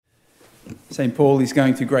St. Paul is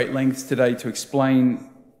going to great lengths today to explain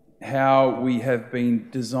how we have been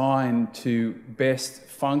designed to best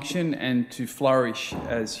function and to flourish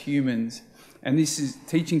as humans. And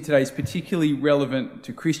teaching today is particularly relevant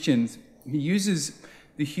to Christians. He uses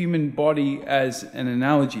the human body as an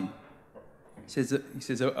analogy. He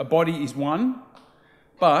says a body is one,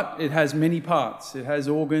 but it has many parts. It has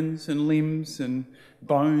organs and limbs and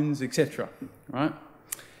bones, etc. Right?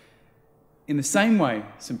 In the same way,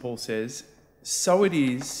 St. Paul says, so it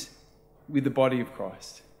is with the body of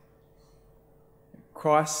Christ.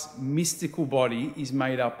 Christ's mystical body is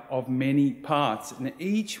made up of many parts, and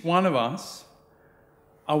each one of us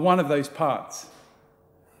are one of those parts.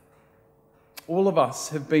 All of us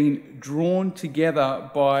have been drawn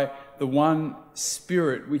together by the one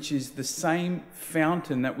Spirit, which is the same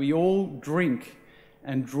fountain that we all drink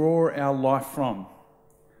and draw our life from.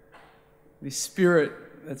 This Spirit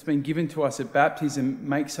that's been given to us at baptism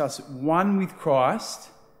makes us one with Christ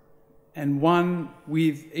and one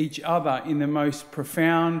with each other in the most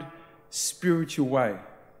profound spiritual way.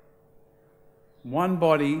 One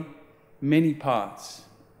body, many parts.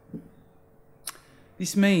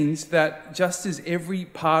 This means that just as every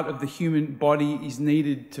part of the human body is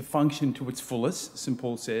needed to function to its fullest, St.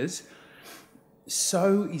 Paul says,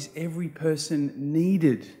 so is every person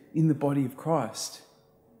needed in the body of Christ.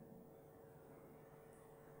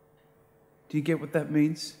 Do you get what that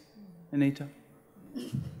means, Anita?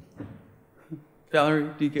 Valerie,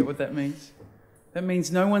 do you get what that means? That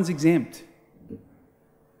means no one's exempt.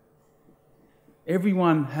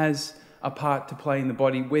 Everyone has a part to play in the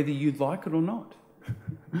body, whether you like it or not,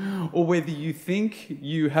 or whether you think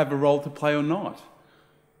you have a role to play or not.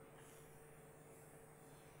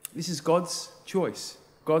 This is God's choice,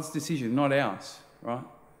 God's decision, not ours, right?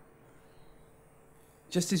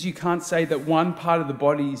 Just as you can't say that one part of the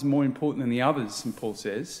body is more important than the others, St. Paul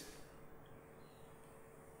says,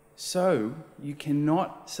 so you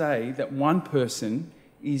cannot say that one person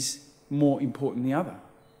is more important than the other,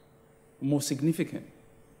 more significant,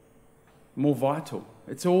 more vital.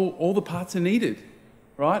 It's all the parts are needed,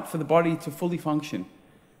 right, for the body to fully function.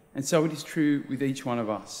 And so it is true with each one of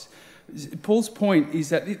us. Paul's point is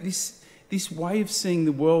that this way of seeing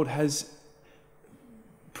the world has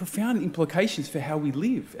profound implications for how we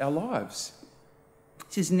live our lives.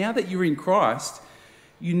 He says, now that you're in Christ,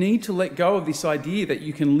 you need to let go of this idea that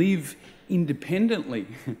you can live independently,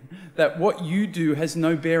 that what you do has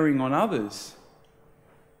no bearing on others.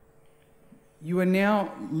 You are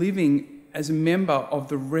now living as a member of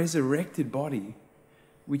the resurrected body,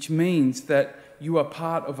 which means that you are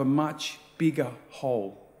part of a much bigger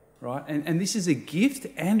whole, right? And this is a gift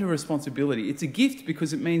and a responsibility. It's a gift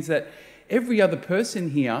because it means that every other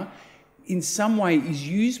person here in some way is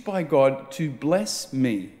used by God to bless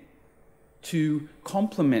me, to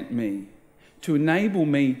complement me, to enable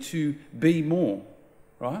me to be more,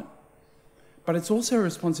 right? But it's also a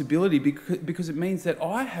responsibility because it means that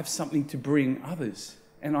I have something to bring others,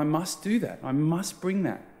 and I must do that. I must bring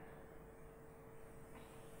that.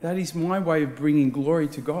 That is my way of bringing glory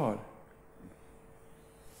to God.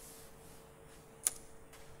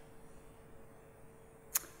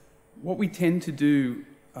 What we tend to do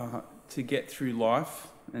to get through life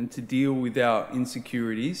and to deal with our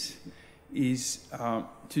insecurities is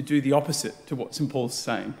to do the opposite to what St. Paul's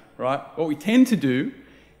saying, right? What we tend to do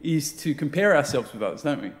is to compare ourselves with others,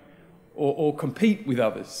 don't we? Or compete with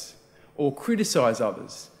others, or criticise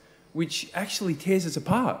others, which actually tears us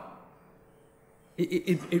apart.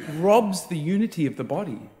 It robs the unity of the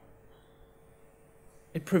body.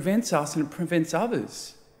 It prevents us and it prevents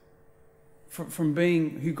others from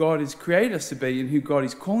being who God has created us to be and who God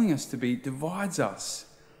is calling us to be. It divides us.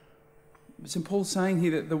 St. Paul's saying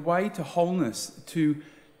here that the way to wholeness, to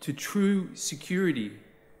true security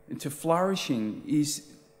and to flourishing is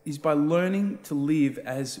by learning to live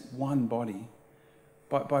as one body,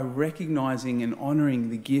 by recognising and honouring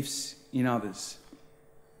the gifts in others,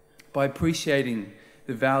 by appreciating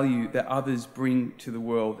the value that others bring to the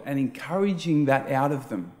world and encouraging that out of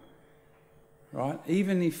them. Right?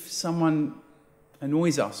 Even if someone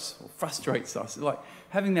annoys us or frustrates us, like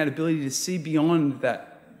having that ability to see beyond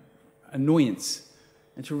that annoyance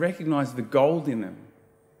and to recognise the gold in them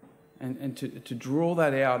and to draw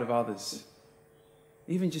that out of others.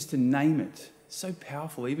 Even just to name it. So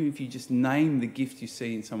powerful, even if you just name the gift you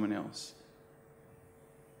see in someone else.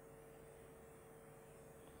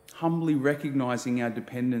 Humbly recognising our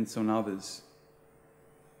dependence on others.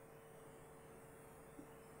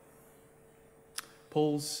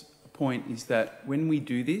 Paul's point is that when we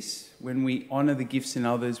do this, when we honour the gifts in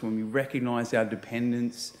others, when we recognise our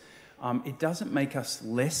dependence, it doesn't make us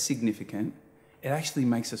less significant. it actually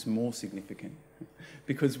makes us more significant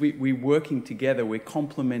because we're working together, we're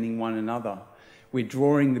complementing one another, we're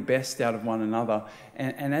drawing the best out of one another.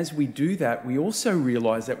 And as we do that, we also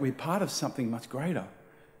realise that we're part of something much greater.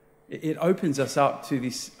 It opens us up to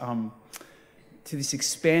this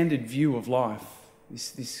expanded view of life,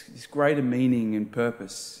 this greater meaning and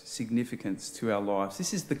purpose, significance to our lives.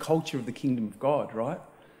 This is the culture of the kingdom of God, right?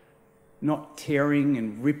 Not tearing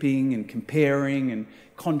and ripping and comparing and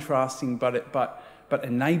contrasting, but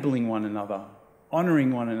enabling one another,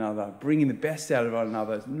 honouring one another, bringing the best out of one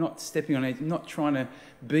another, not stepping on anything, not trying to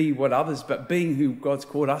be what others, but being who God's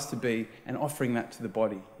called us to be and offering that to the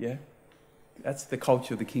body, yeah? That's the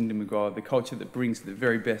culture of the kingdom of God, the culture that brings the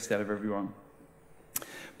very best out of everyone.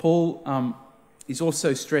 Paul is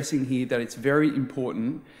also stressing here that it's very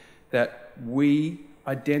important that we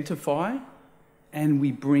identify and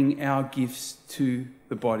we bring our gifts to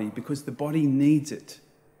the body because the body needs it.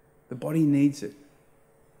 The body needs it.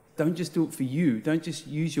 Don't just do it for you. Don't just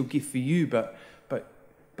use your gift for you, but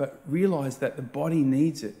realise that the body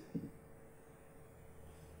needs it.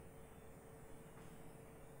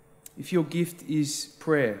 If your gift is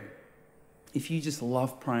prayer, if you just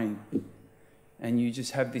love praying and you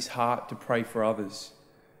just have this heart to pray for others,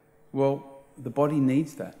 well, the body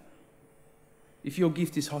needs that. If your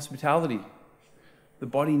gift is hospitality, the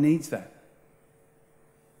body needs that.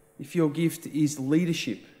 If your gift is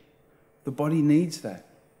leadership, the body needs that.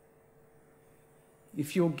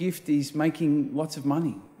 If your gift is making lots of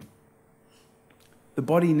money, the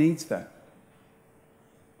body needs that.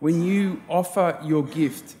 When you offer your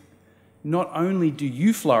gift, not only do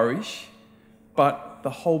you flourish, but the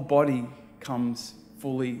whole body comes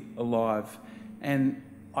fully alive. And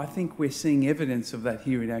I think we're seeing evidence of that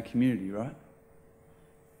here in our community, right?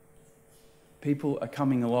 People are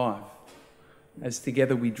coming alive as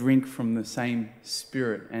together we drink from the same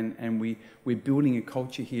spirit and we're building a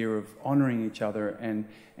culture here of honouring each other and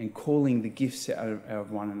calling the gifts out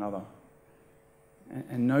of one another.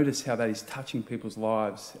 And notice how that is touching people's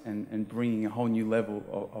lives and bringing a whole new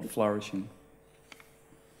level of flourishing.